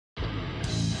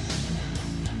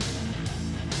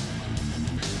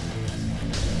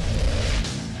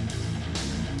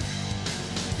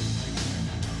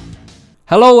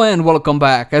Hello and welcome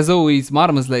back. As always, my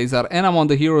name is Laser and I'm on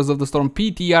the Heroes of the Storm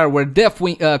PTR where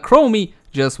Deathwing Chromie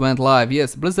just went live.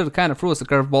 Yes, Blizzard kind of threw us a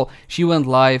curveball. She went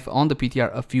live on the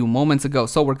PTR a few moments ago,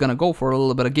 so we're gonna go for a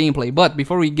little bit of gameplay. But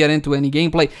before we get into any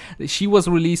gameplay, she was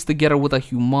released together with a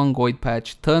humongoid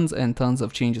patch. Tons and tons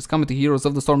of changes coming to Heroes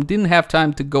of the Storm. Didn't have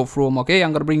time to go through them, okay?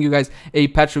 I'm gonna bring you guys a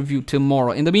patch review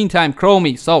tomorrow. In the meantime,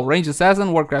 Chromie, so Ranged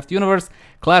Assassin, Warcraft Universe,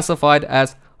 classified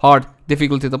as hard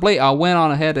difficulty to play. I went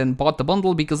on ahead and bought the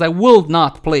bundle because I will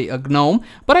not play a gnome,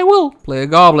 but I will play a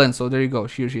goblin. So there you go.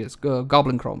 Here she is,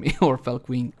 Goblin Chromie or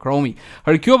Queen Chromie.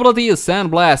 Her Q ability is Sand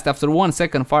Blast. After 1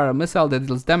 second, fire a missile that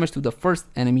deals damage to the first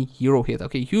enemy hero hit.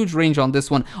 Okay, huge range on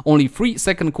this one. Only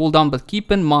 3-second cooldown, but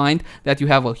keep in mind that you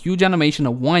have a huge animation,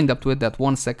 a wind up to it that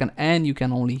 1 second, and you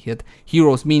can only hit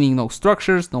heroes, meaning no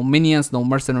structures, no minions, no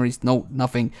mercenaries, no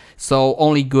nothing. So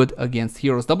only good against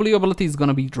heroes. W ability is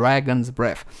gonna be Dragon's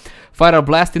Breath. Fire a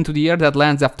blast into the air that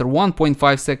lands after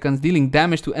 1.5 seconds, dealing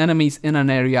damage to enemies in an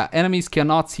area. Enemies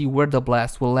cannot see where the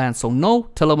blast will land, so no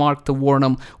telemark to warn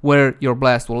them where your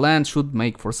blast will land. Should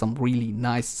make for some really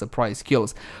nice surprise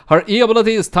kills. Her E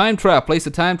ability is Time Trap. Place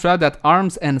a time trap that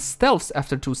arms and stealths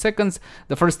after 2 seconds.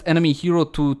 The first enemy hero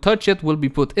to touch it will be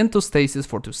put into stasis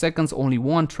for 2 seconds. Only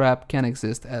one trap can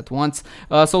exist at once.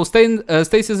 So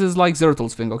stasis is like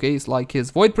Zertul's thing, okay? It's like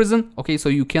his Void Prison, okay? So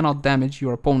you cannot damage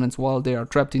your opponents while they are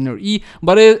trapped in your E,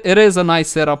 but it is a nice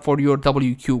setup for your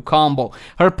WQ combo.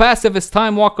 Her passive is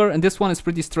Time Walker, and this one is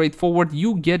pretty straightforward.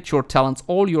 You get your talents,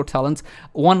 all your talents,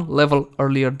 1 level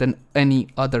earlier than any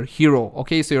other hero.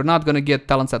 Okay, so you're not gonna get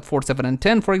talents at 4, 7, and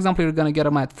 10. For example, you're gonna get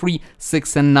them at 3,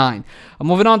 6, and 9.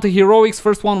 Moving on to heroics.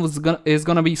 First one is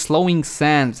gonna be Slowing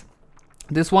Sands.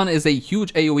 This one is a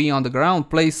huge AoE on the ground.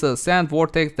 Place a sand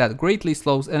vortex that greatly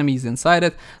slows enemies inside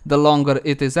it. The longer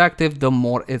it is active, the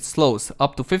more it slows.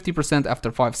 Up to 50% after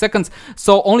 5 seconds.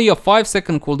 So only a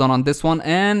 5-second cooldown on this one,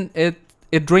 and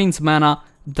it drains mana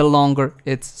the longer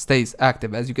it stays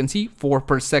active. As you can see, 4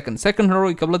 per second. Second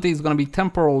heroic ability is going to be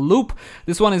Temporal Loop.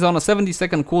 This one is on a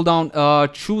 70-second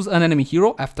cooldown. Choose an enemy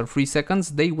hero. After 3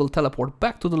 seconds, they will teleport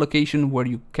back to the location where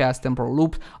you cast Temporal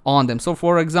Loop on them. So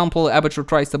for example, Abature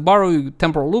tries to borrow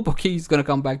Temporal Loop. Okay, he's going to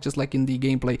come back just like in the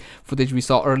gameplay footage we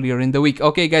saw earlier in the week.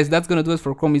 Okay guys, that's going to do it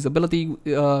for Chromie's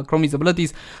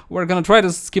abilities. We're going to try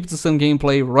to skip to some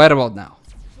gameplay right about now.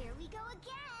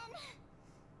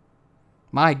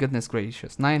 My goodness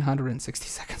gracious, 960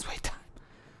 seconds wait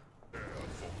time.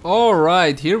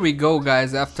 Alright, here we go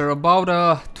guys. After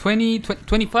about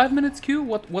 25 minutes queue?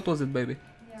 What was it, baby?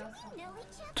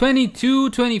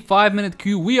 25 minute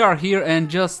queue. We are here, and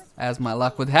just as my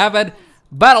luck would have it,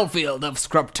 Battlefield of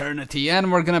Scrubternity,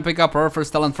 and we're gonna pick up our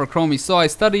first talent for Chromie. So I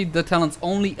studied the talents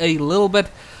only a little bit.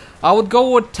 I would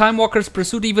go with Time Walker's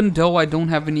Pursuit, even though I don't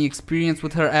have any experience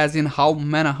with her, as in how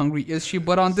mana hungry is she.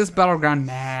 But on this battleground,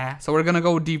 nah. So we're gonna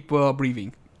go Deep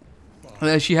Breathing.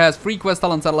 She has 3 quest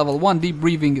talents at level 1. Deep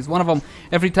Breathing is one of them.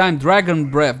 Every time Dragon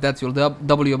Breath, that's your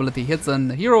W ability, hits a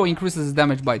hero, increases his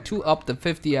damage by 2 up to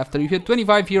 50. After you hit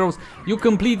 25 heroes, you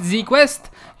complete the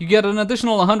quest. You get an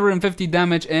additional 150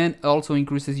 damage, and also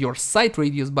increases your sight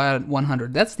radius by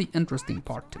 100. That's the interesting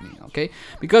part to me, okay?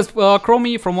 Because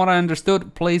Chromie, from what I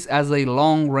understood, plays as a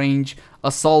long-range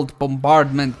assault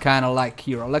bombardment kind of like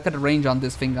hero. Look at the range on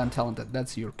this thing, Untalented.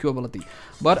 That's your Q ability.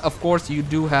 But of course, you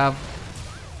do have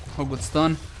a good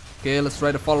stun. Okay, let's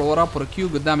try to follow it up with a Q.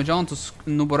 Good damage on to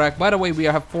Nubarak. By the way, we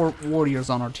have 4 warriors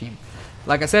on our team.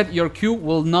 Like I said, your Q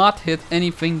will not hit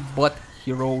anything but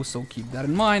heroes, so keep that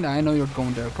in mind. I know you're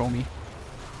going there, Chromie.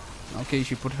 Okay,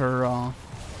 she put her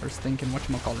stinking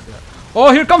whatchamacallit there.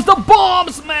 Oh, here comes the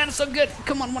bombs, man. So good.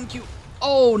 Come on, 1 Q.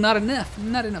 Oh, not enough.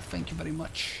 Not enough. Thank you very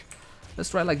much. Let's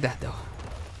try like that, though.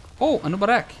 Oh,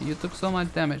 Nubarak. You took so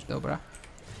much damage, though, bruh.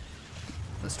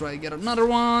 Let's try to get another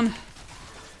one.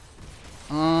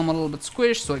 I'm a little bit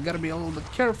squished, so I gotta be a little bit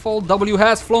careful. W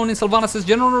has flown in Sylvanas'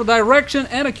 general direction,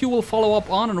 and a Q will follow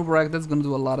up on an Uberak. That's gonna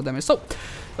do a lot of damage. So,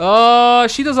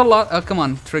 she does a lot. Come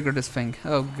on, trigger this thing.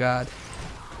 Oh god.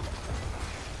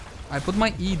 I put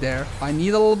my E there. I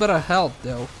need a little bit of help,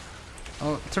 though.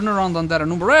 Oh, turn around on that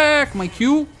Uberak. My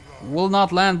Q will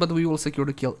not land, but we will secure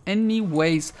the kill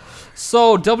anyways.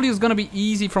 So, W is gonna be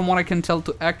easy from what I can tell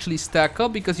to actually stack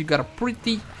up, because you got a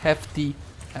pretty hefty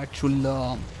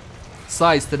actual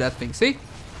size to that thing. See,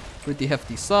 pretty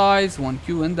hefty size. 1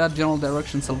 Q in that general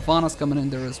direction. Sylvanas coming in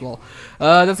there as well.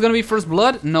 That's gonna be first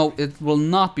blood. No, it will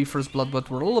not be first blood, but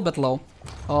we're a little bit low.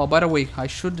 Oh, by the way, I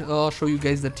should show you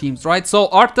guys the teams, right? So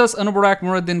Arthas, Anubarak,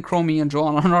 Muradin, Chromie, and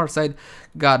Joan on our side.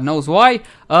 God knows why.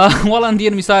 While on the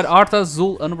enemy side, Arthas,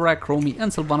 Zul, Anubarak, Chromie, and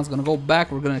Sylvanas gonna go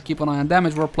back. We're gonna keep an eye on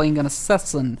damage. We're playing an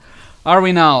assassin. Are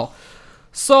we now?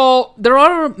 So there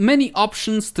are many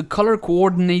options to color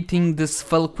coordinating this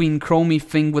Fell Queen Chromie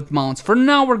thing with mounts. For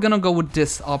now, we're gonna go with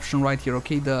this option right here,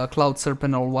 okay? The Cloud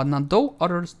Serpent or whatnot, though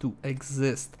others do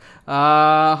exist.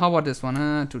 How about this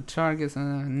one? Two targets,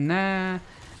 nah.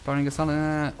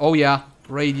 Oh yeah,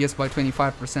 radius by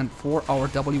 25% for our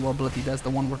W ability. That's the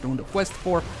one we're doing the quest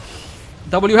for.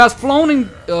 W has flown in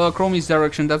Chromie's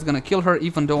direction. That's gonna kill her,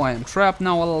 even though I am trapped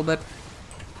now a little bit.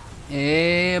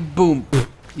 Boom.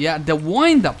 Yeah, the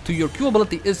wind up to your Q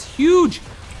ability is huge.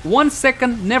 1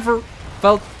 second never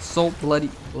felt so bloody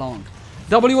long.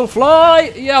 W will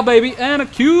fly. Yeah, baby. And a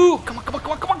Q. Come on, come on,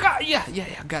 come on, come on. Yeah.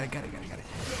 Got it.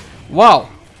 Wow.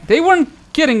 They weren't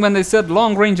kidding when they said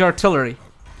long range artillery.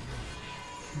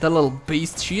 The little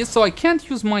beast she is. So I can't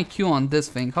use my Q on this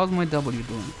thing. How's my W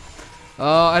doing?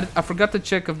 I forgot to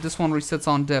check if this one resets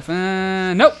on def.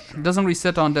 Nope. It doesn't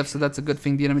reset on def, so that's a good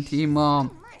thing. The enemy team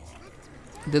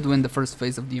did win the first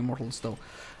phase of the Immortals, though.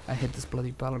 I hit this bloody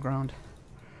battleground.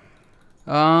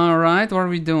 Alright, what are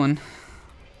we doing?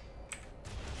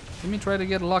 Let me try to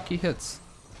get lucky hits.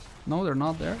 No, they're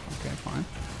not there. Okay, fine.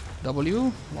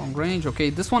 W, long range.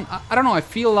 Okay, this one, I don't know, I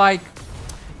feel like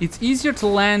it's easier to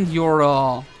land your,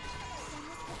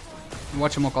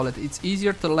 whatchamacallit, it's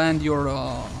easier to land your,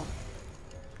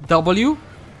 W,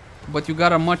 but you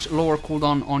got a much lower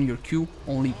cooldown on your Q,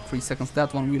 only 3 seconds.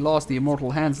 That one we lost the Immortal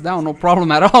hands down, no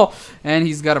problem at all. And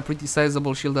he's got a pretty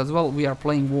sizable shield as well. We are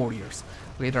playing warriors.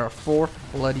 Okay, there are 4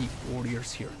 bloody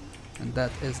warriors here, and that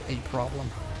is a problem.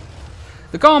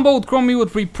 The combo with Chromie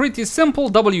would be pretty simple.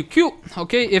 WQ.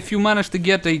 Okay, if you manage to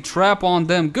get a trap on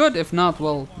them, good. If not,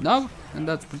 well, no. And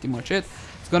that's pretty much it.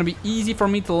 It's gonna be easy for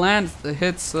me to land the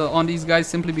hits on these guys,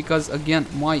 simply because, again,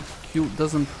 my Q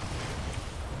doesn't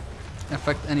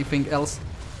affect anything else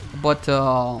but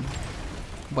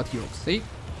heroes. See?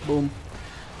 Boom.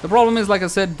 The problem is, like I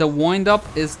said, the wind up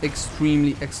is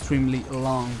extremely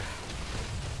long.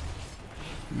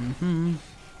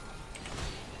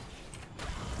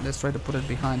 Let's try to put it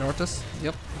behind Artis.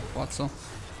 Yep, thought so.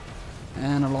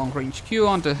 And a long range Q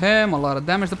onto him, a lot of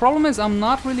damage. The problem is I'm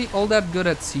not really all that good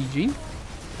at sieging,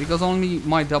 because only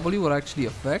my W would actually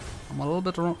affect. I'm a little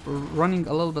bit running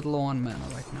a little bit low on mana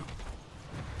right now.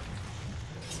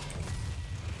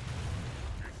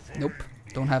 Nope,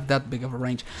 don't have that big of a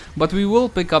range. But we will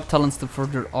pick up talents to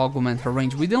further augment her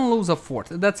range. We didn't lose a fort,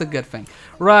 that's a good thing.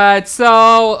 Right,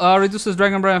 so reduces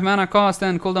Dragon Breath mana cost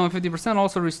and cooldown by 50%.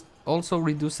 Also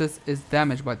reduces its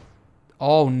damage by...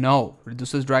 Oh no,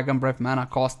 reduces Dragon Breath mana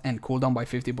cost and cooldown by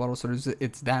 50, but also reduces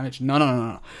its damage.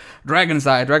 No. Dragon's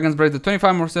Eye. Dragon's Breath, the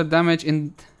 25% damage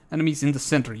in enemies in the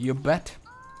center, you bet.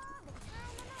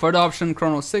 Third option,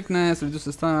 Chrono Sickness,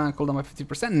 reduces stamina, cooldown by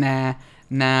 50%.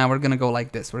 Nah, we're gonna go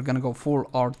like this. We're gonna go full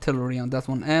artillery on that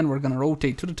one, and we're gonna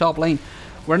rotate to the top lane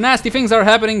where nasty things are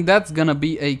happening. That's gonna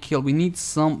be a kill. We need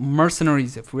some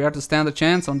mercenaries. If we are to stand a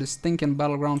chance on this stinking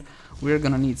battleground, we're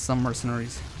gonna need some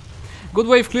mercenaries. Good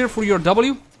wave clear for your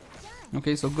W.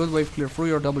 Okay, so good wave clear for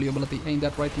your W ability. Ain't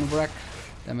that right in the rack?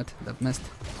 Damn it, that missed.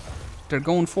 They're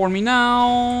going for me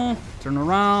now. Turn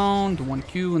around,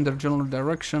 1Q in their general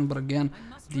direction, but again,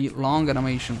 the long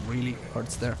animation really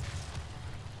hurts there.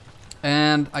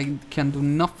 And I can do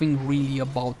nothing really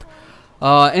about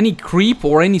any creep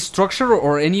or any structure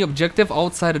or any objective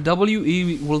outside of W.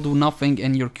 It will do nothing,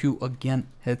 and your Q again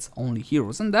hits only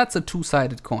heroes, and that's a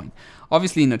two-sided coin.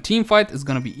 Obviously in a team fight it's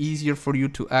gonna be easier for you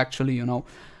to actually, you know,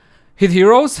 hit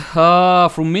heroes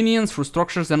through minions, through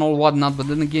structures and all whatnot, but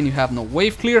then again you have no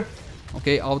wave clear,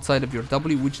 okay, outside of your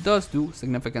W, which does do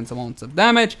significant amounts of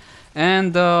damage,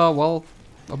 and well,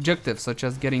 objectives such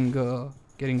as getting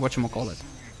whatchamacallit,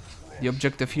 the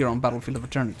objective here on Battlefield of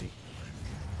Eternity.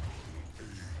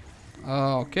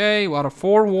 Okay, out of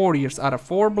 4 warriors, out of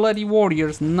 4 bloody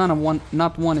warriors, not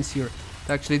one is here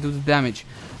to actually do the damage.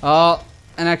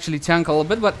 And actually tank a little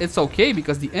bit, but it's okay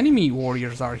because the enemy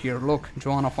warriors are here. Look,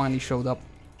 Joanna finally showed up.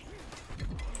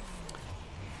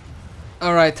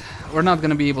 Alright, we're not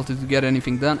gonna be able to get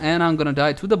anything done, and I'm gonna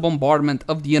die to the bombardment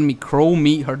of the enemy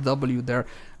Chromie. Her W there,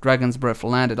 Dragon's Breath,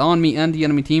 landed on me, and the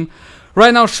enemy team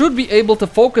right now should be able to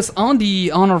focus on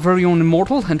our very own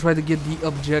Immortal and try to get the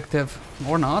objective.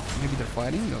 Or not, maybe they're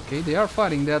fighting. Okay, they are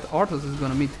fighting. That Arthas is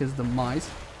gonna meet his demise.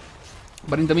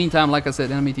 But in the meantime, like I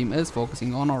said, enemy team is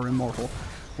focusing on our Immortal.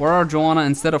 Where our Joanna,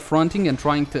 instead of fronting and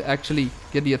trying to actually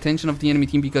get the attention of the enemy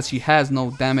team because she has no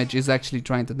damage, is actually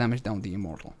trying to damage down the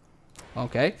Immortal.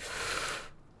 Okay.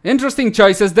 Interesting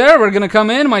choices there. We're gonna come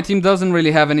in. My team doesn't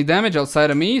really have any damage outside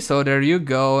of me, so there you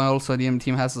go. Also, the enemy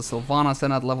team has the Sylvanas,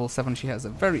 and at level 7 she has a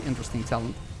very interesting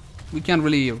talent. We can't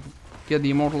really get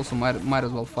the Immortal, so might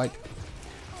as well fight.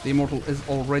 The Immortal is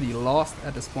already lost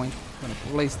at this point. I'm gonna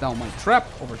place down my trap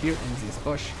over here in this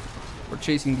bush. We're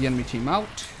chasing the enemy team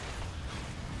out.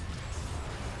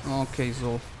 Okay,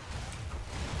 so...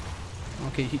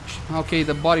 Okay,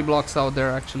 the body blocks out there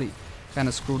actually kind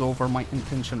of screwed over my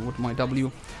intention with my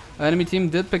W. Enemy team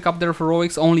did pick up their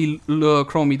heroics, only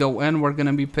Chromie though, and we're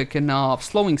gonna be picking up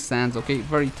Slowing Sands, okay?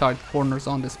 Very tight corners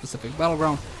on this specific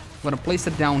battleground. I'm gonna place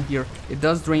it down here. It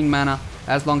does drain mana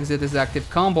as long as it is active.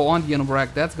 Combo on the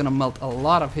Unubarak, that's gonna melt a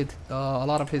lot of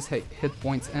his hit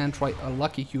points and try a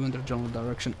lucky Q in the general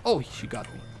direction. Oh, she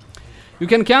got me. You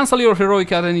can cancel your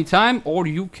heroic at any time, or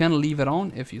you can leave it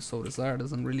on if you so desire. It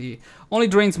doesn't really only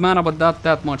drains mana, but not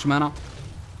that much mana.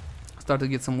 Start to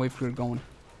get some wave clear going.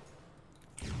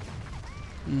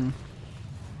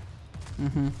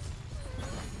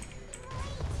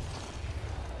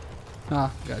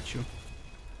 Ah, got you.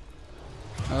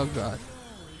 Oh god.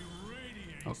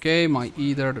 Okay, my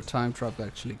either the time trap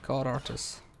actually caught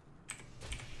Artis.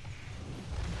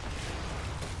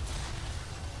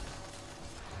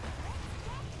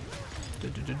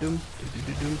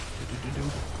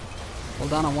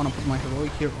 Hold on, I want to put my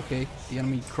heroic here. Okay, the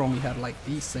enemy Chromie had like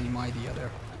the same idea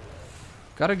there.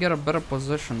 Gotta get a better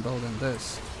position though than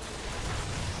this.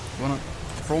 Wanna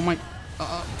throw my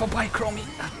bye-bye Chromie.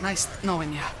 Nice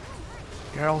knowing ya.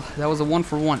 Girl, that was a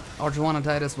 1-for-1. Arjuana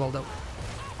died as well though.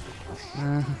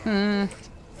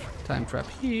 Time trap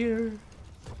here.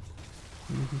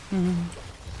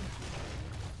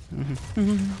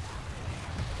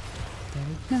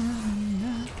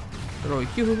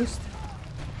 Heroic used.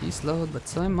 He's slowed, but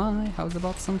so am I. How's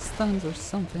about some stuns or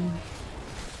something?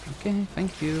 Okay,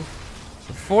 thank you.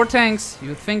 With 4 tanks,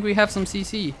 you'd think we have some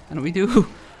CC, and we do.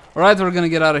 Alright, we're gonna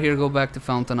get out of here, go back to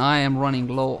Fountain. I am running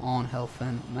low on health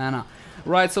and mana.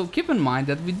 Right, so keep in mind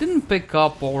that we didn't pick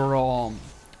up our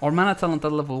mana talent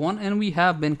at level 1, and we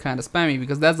have been kind of spammy,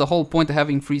 because that's the whole point of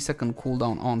having 3-second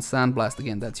cooldown on Sandblast.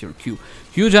 Again, that's your Q.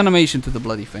 Huge animation to the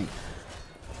bloody thing.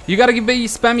 You gotta be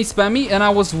spammy, and I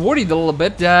was worried a little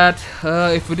bit that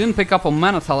if we didn't pick up a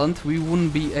mana talent, we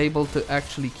wouldn't be able to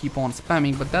actually keep on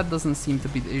spamming, but that doesn't seem to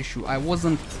be the issue. I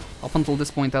wasn't, up until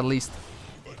this point at least.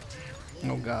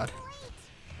 Oh god.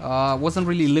 Wasn't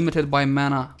really limited by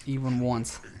mana even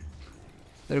once.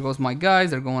 There goes my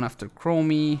guys, they're going after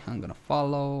Chromie. I'm gonna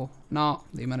follow. No,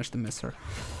 they managed to miss her.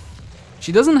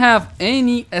 She doesn't have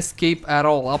any escape at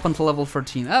all up until level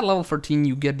 13. At level 13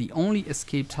 you get the only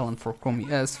escape talent for Chromie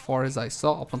as far as I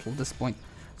saw up until this point.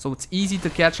 So it's easy to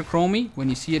catch a Chromie. When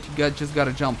you see it, you just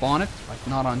gotta jump on it. Like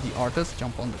not on the Artis,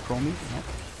 jump on the Chromie. You know?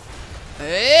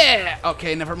 Yeah!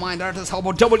 Okay, never mind Artis. How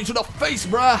about W to the face,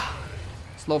 bruh?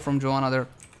 Slow from Joanna there.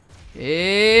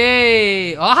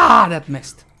 Hey! Ah, that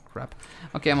missed. Crap.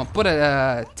 Okay, I'm gonna put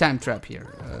a time trap here.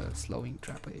 Slowing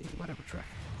trap, whatever trap.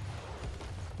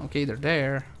 Okay, they're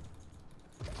there.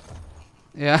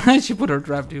 Yeah, she put her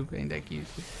trap too. Ain't that cute?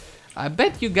 I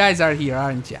bet you guys are here,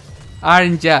 aren't ya?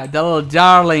 Aren't ya? The little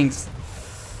darlings.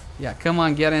 Yeah, come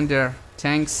on, get in there.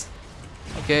 Tanks.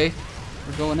 Okay,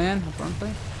 we're going in,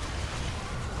 apparently.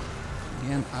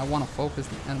 Again, I want to focus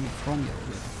the enemy from you.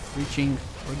 Reaching.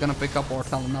 We're gonna pick up our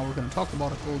talent now. We're gonna talk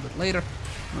about it a little bit later.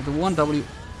 With the 1W,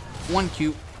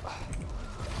 1Q.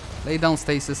 Lay down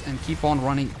stasis and keep on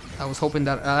running. I was hoping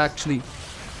that I actually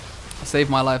saved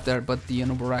my life there, but the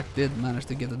Unubarak did manage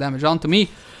to get the damage onto me.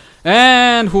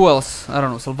 And who else? I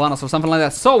don't know, Sylvanas or something like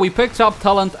that. So we picked up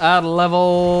talent at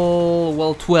level,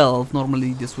 well, 12.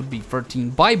 Normally this would be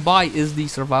 13. Bye-bye is the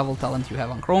survival talent you have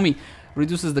on Chromie.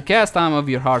 Reduces the cast time of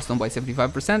your Hearthstone by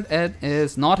 75% and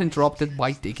is not interrupted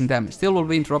by taking damage. Still will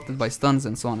be interrupted by stuns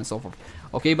and so on and so forth.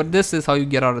 Okay, but this is how you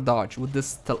get out of dodge. With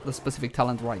this specific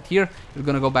talent right here, you're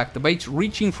gonna go back to base.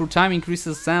 Reaching through time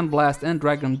increases Sandblast and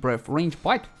Dragon Breath range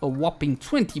by a whopping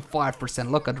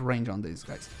 25%. Look at the range on these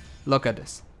guys. Look at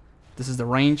this. This is the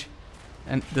range,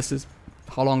 and this is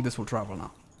how long this will travel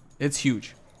now. It's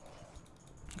huge.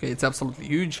 Okay, it's absolutely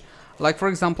huge. Like, for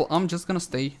example, I'm just gonna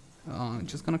stay.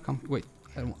 Just gonna come. Wait,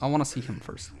 I want to see him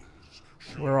first.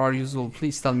 Where are you, Zul?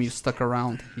 Please tell me you stuck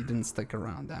around. He didn't stick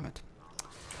around, damn it.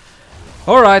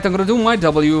 Alright, I'm gonna do my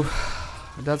W.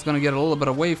 That's gonna get a little bit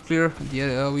of wave clear.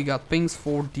 Yeah, we got pings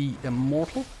for the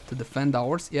Immortal to defend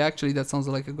ours. Yeah, actually, that sounds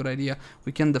like a good idea.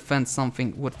 We can defend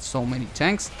something with so many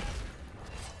tanks.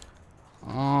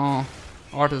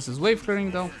 Artis is wave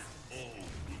clearing though.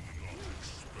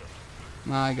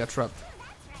 Nah, I got trapped.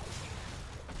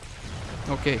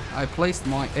 Okay, I placed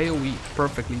my AoE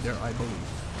perfectly there, I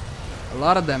believe. A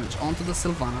lot of damage onto the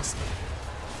Sylvanas.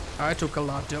 I took a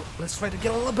lot though. Let's try to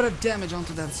get a little bit of damage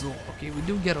onto that Zul. Okay, we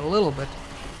do get a little bit.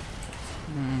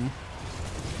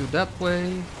 Do that way.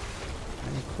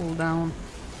 Any cooldown.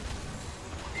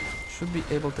 Should be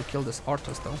able to kill this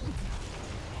Arthas though.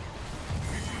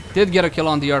 Did get a kill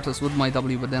on the Arthas with my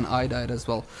W, but then I died as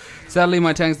well. Sadly,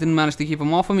 my tanks didn't manage to keep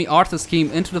him off of me. Arthas came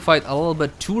into the fight a little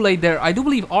bit too late there. I do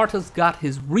believe Arthas got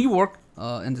his rework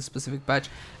in this specific patch,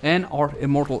 and our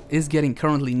Immortal is getting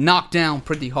currently knocked down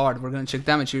pretty hard. We're gonna check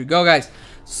damage. Here we go, guys.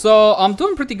 So I'm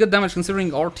doing pretty good damage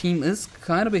considering our team is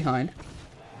kind of behind.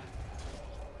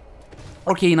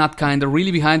 Okay, not kinda,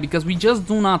 really behind, because we just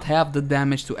do not have the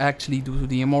damage to actually do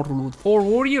the Immortal with 4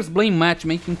 warriors. Blame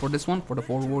matchmaking for this one, for the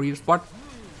 4 warriors part.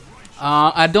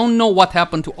 I don't know what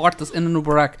happened to Arthas and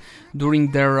Nubarak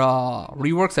during their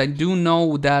reworks. I do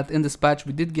know that in this patch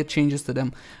we did get changes to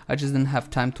them. I just didn't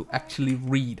have time to actually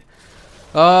read.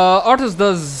 Arthas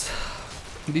does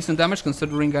decent damage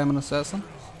considering I'm an assassin.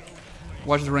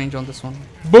 Watch the range on this one.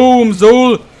 Boom,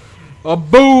 Zul! A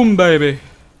boom, baby!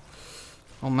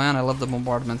 Oh man, I love the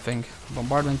bombardment thing.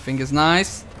 Bombardment thing is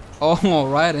nice. Oh,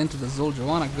 right into the Zul.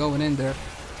 Joanna going in there.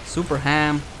 Super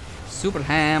ham. Super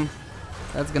ham.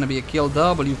 That's gonna be a kill.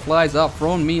 W flies up,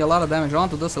 throwing me a lot of damage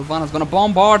onto the Sylvanas. Gonna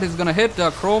bombard. He's gonna hit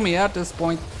Chromie at this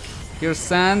point. Here's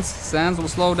Sands. Sands will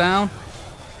slow down,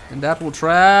 and that will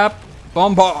trap.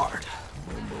 Bombard.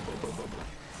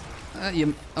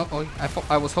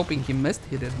 I was hoping he missed.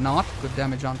 He did not. Good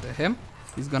damage onto him.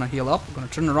 He's gonna heal up. Gonna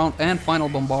turn around and final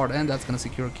bombard, and that's gonna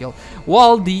secure a kill.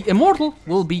 While the Immortal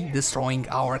will be destroying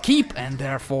our keep, and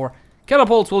therefore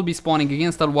catapults will be spawning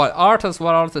against that, while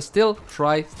Arthas still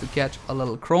tries to catch a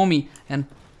little Chromie and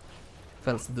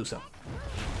fails to do so.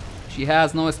 She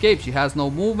has no escape, she has no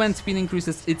movement, speed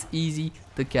increases, it's easy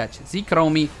to catch. The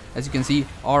Chromie, as you can see,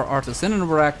 our Arthas in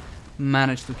Nubarak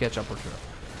managed to catch up with her.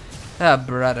 Ah,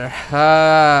 brother.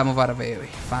 Move out of AoE.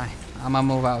 Fine. I'ma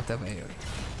move out of AoE.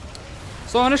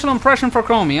 So, initial impression for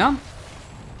Chromie, huh?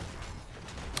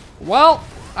 Well,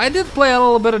 I did play a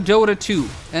little bit of Dota 2,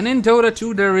 and in Dota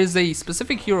 2 there is a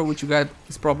specific hero which you guys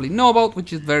probably know about,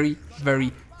 which is very,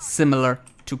 very similar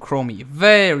to Chromie.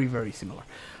 Very, very similar.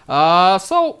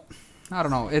 So, I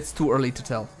don't know, it's too early to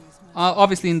tell.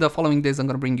 Obviously in the following days I'm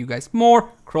gonna bring you guys more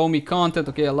Chromie content,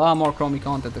 okay, a lot more Chromie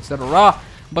content, etc.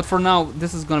 But for now,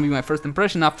 this is gonna be my first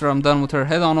impression. After I'm done with her,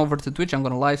 head on over to Twitch. I'm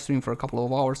gonna live stream for a couple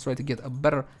of hours, try to get a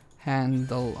better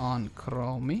handle on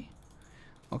Chromie.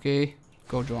 Okay,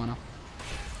 go Joanna.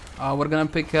 We're gonna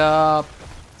pick up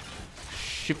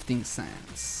Shifting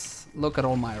Sands. Look at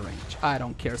all my range. I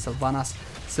don't care, Sylvanas.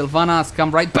 Sylvanas,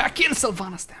 come right back in,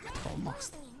 Sylvanas. Damn it,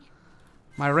 almost.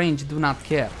 My range do not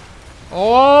care.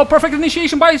 Oh, perfect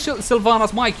initiation by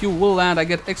Sylvanas. My Q will land. I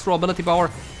get extra ability power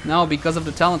now because of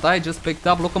the talent I just picked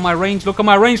up. Look at my range. Look at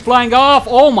my range flying off.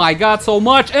 Oh my god, so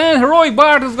much. And Heroic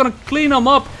Bard is gonna clean him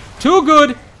up. Too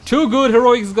good. Too good.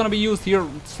 Heroic is gonna be used here.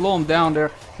 Slow him down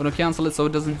there. Gonna cancel it so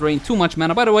it doesn't drain too much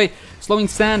mana. By the way, slowing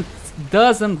sand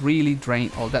doesn't really drain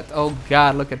all that. Oh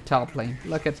god, look at top lane.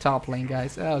 Look at top lane,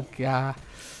 guys. Oh god.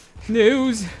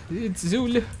 News. It's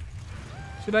Zul.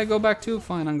 Should I go back to?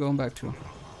 Fine, I'm going back to.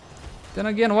 Then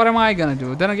again, what am I gonna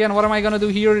do? Then again, what am I gonna do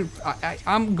here?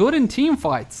 I'm good in team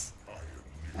fights.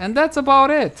 And that's about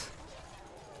it.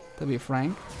 To be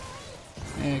frank.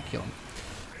 Kill him.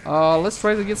 Let's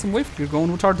try to get some wave clear going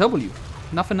with our W.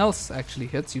 Nothing else actually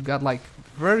hits. You got like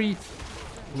very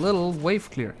little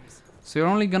wave clear. So you're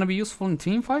only gonna be useful in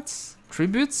team fights,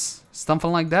 tributes,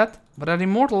 something like that. But at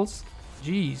Immortals,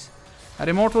 jeez. At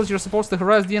Immortals, you're supposed to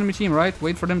harass the enemy team, right?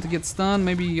 Wait for them to get stunned.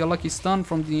 Maybe a lucky stun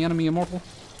from the enemy Immortal.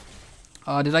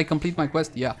 Did I complete my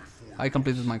quest? Yeah, I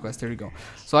completed my quest. There you go.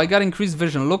 So I got increased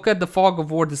vision. Look at the fog of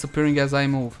war disappearing as I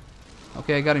move.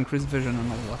 Okay, I got increased vision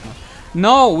and all whatnot.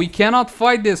 No, we cannot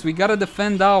fight this. We gotta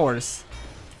defend ours.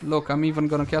 Look, I'm even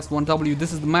gonna cast one W.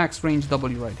 This is the max range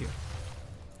W right here.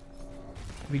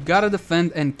 We gotta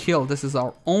defend and kill. This is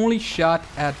our only shot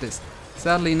at this.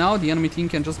 Sadly now, the enemy team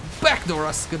can just backdoor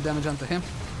us. Good damage onto him.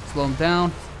 Slow him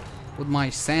down with my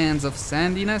sands of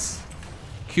sandiness.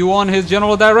 Q on his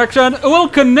general direction. It will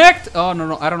connect. Oh, no,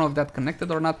 no. I don't know if that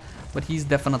connected or not, but he's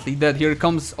definitely dead. Here it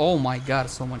comes. Oh my god,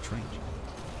 so much range.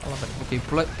 I love it. Okay,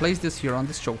 place this here on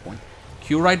this choke point.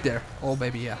 Q right there. Oh,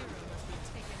 baby, yeah.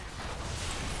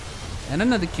 And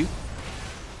another Q.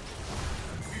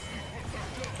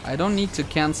 I don't need to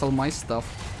cancel my stuff.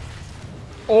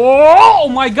 Oh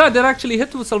my god, that actually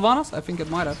hit with Sylvanas? I think it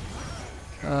might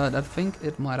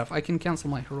have. I can cancel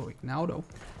my heroic now, though.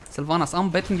 Sylvanas, I'm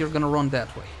betting you're gonna run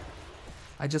that way.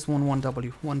 I just won 1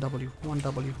 W. 1 W. 1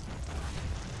 W.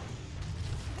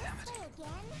 Damn it.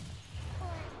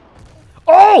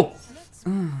 Oh!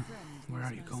 Where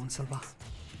are you going, Sylva?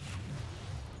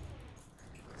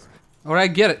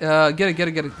 Alright, get it. Get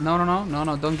it.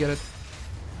 No, don't get it.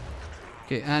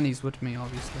 Okay, Annie's with me,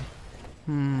 obviously.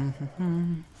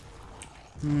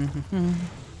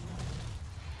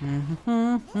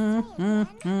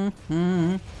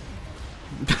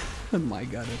 My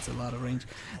god, that's a lot of range.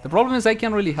 The problem is I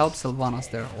can't really help Sylvanas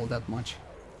there all that much.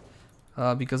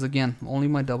 Because again, only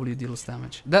my W deals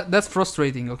damage. That's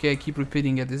frustrating, okay? I keep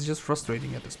repeating it. It's just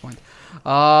frustrating at this point.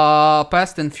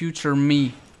 Past and future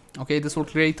me. Okay, this will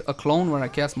create a clone where I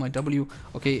cast my W.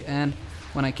 Okay, and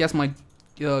when I cast my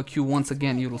Q once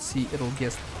again, you will see it'll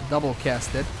get double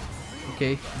casted.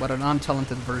 Okay, but an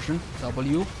untalented version.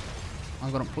 W.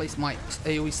 I'm gonna place my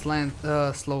AoE slant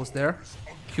slows there.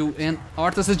 Q in.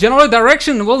 Arthas' general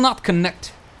direction will not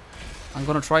connect. I'm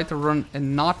gonna try to run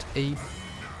in not a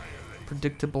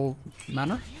predictable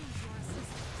manner.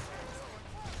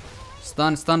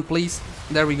 Stun, please.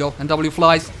 There we go. And W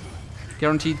flies.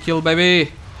 Guaranteed kill,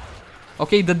 baby.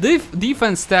 Okay, the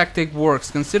defense tactic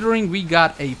works, considering we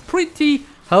got a pretty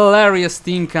hilarious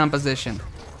team composition.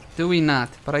 Do we not?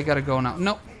 But I gotta go now.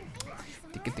 No.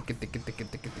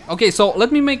 Okay, so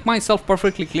let me make myself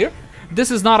perfectly clear.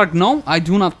 This is not a gnome. I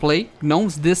do not play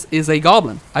gnomes. This is a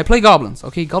goblin. I play goblins.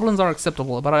 Okay, goblins are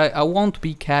acceptable, but I won't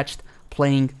be catched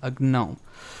playing a gnome.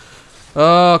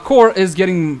 Core is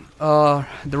getting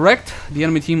direct. The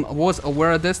enemy team was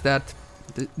aware of this, that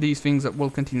these things will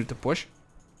continue to push.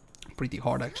 Pretty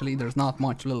hard, actually. There's not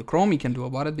much little Chromie can do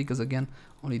about it, because again,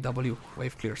 only W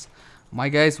wave clears. My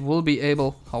guys will be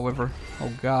able, however... Oh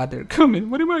god, they're coming.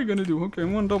 What am I gonna do? Okay,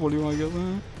 1 W, I guess.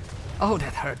 Oh,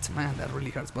 that hurts, man. That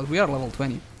really hurts. But we are level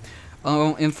 20.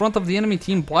 In front of the enemy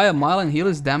team by a mile and heal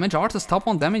his damage. Arthas top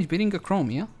 1 damage beating a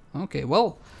Chromie, yeah? Okay,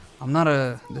 well, I'm not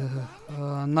a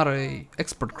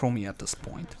expert Chromie at this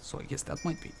point, so I guess that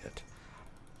might be it.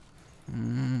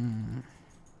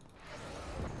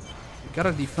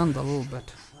 Gotta defend a little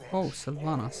bit. Oh,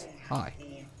 Sylvanas. Hi.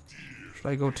 Should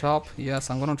I go top? Yes,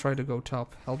 I'm gonna try to go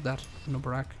top. Help that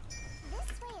Nubrak.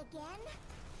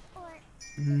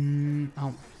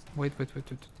 Oh, wait.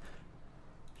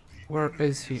 Where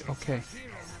is he? Okay.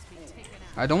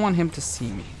 I don't want him to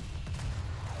see me.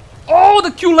 Oh,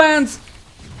 the Q lands!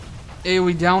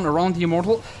 AoE down around the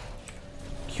immortal.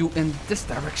 Q in this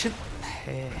direction.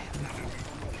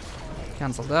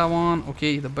 Cancel that one.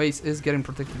 Okay, the base is getting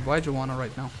protected by Joanna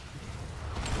right now.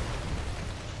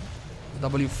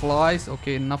 W flies.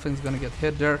 Okay, nothing's gonna get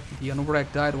hit there. The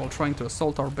Anubarak died while trying to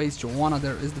assault our base. Joanna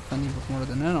there is defending with more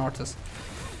than an artist.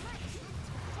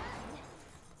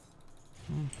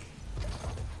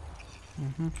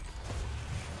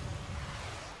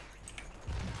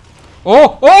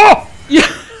 Oh!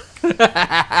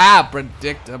 Yeah!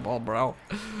 Predictable, bro.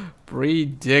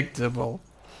 Predictable.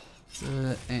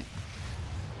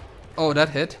 Oh, that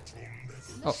hit.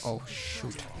 Oh,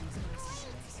 shoot.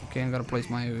 Okay, I'm gonna place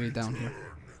my AoE down here.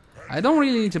 I don't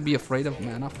really need to be afraid of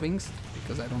mana things,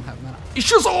 because I don't have mana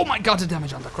issues. Oh my god, the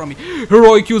damage on the Chromie.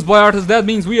 Heroic use by Arthas. That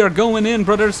means we are going in,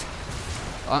 brothers.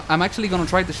 I'm actually gonna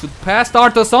try to shoot past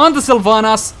Arthas on the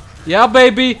Sylvanas. Yeah,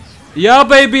 baby. Yeah,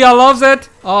 baby. I love it.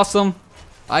 Awesome.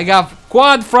 I got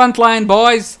quad frontline,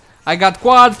 boys. I got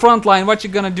quad frontline. What you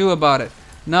gonna do about it?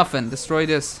 Nothing. Destroy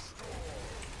this.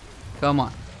 Come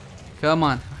on. Come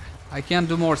on. I can't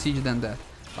do more siege than that.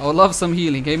 I would love some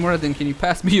healing. Hey, Muradin, can you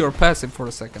pass me your passive for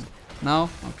a second? No?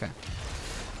 Okay.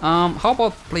 How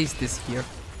about place this here?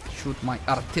 Shoot my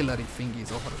artillery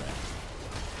thingies over there.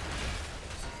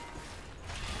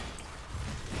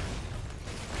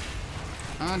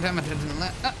 Oh, damn it.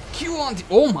 Q on the...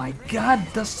 Oh my god,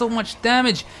 does so much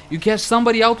damage. You catch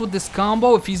somebody out with this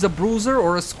combo. If he's a bruiser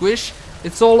or a squish,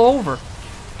 it's all over.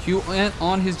 Q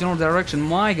on his general direction.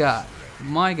 My god.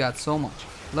 My god, so much.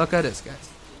 Look at this, guys.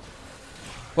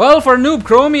 Well, for Noob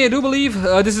Chromie, I do believe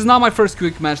this is not my first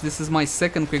quick match. This is my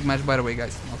second quick match, by the way,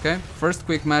 guys. Okay? First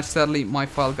quick match, sadly, my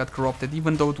file got corrupted,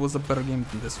 even though it was a better game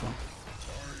than this one.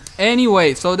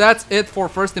 Anyway, so that's it for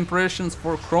first impressions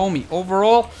for Chromie.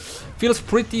 Overall, feels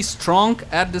pretty strong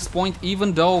at this point,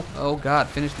 even though... Oh god,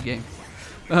 finish the game.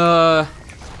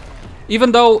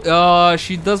 Even though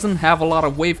she doesn't have a lot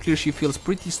of wave clear, she feels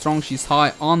pretty strong. She's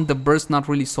high on the burst, not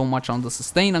really so much on the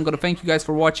sustain. I'm gonna thank you guys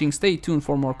for watching. Stay tuned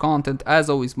for more content. As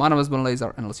always, my name has been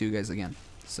Leyzar, and I'll see you guys again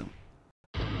soon.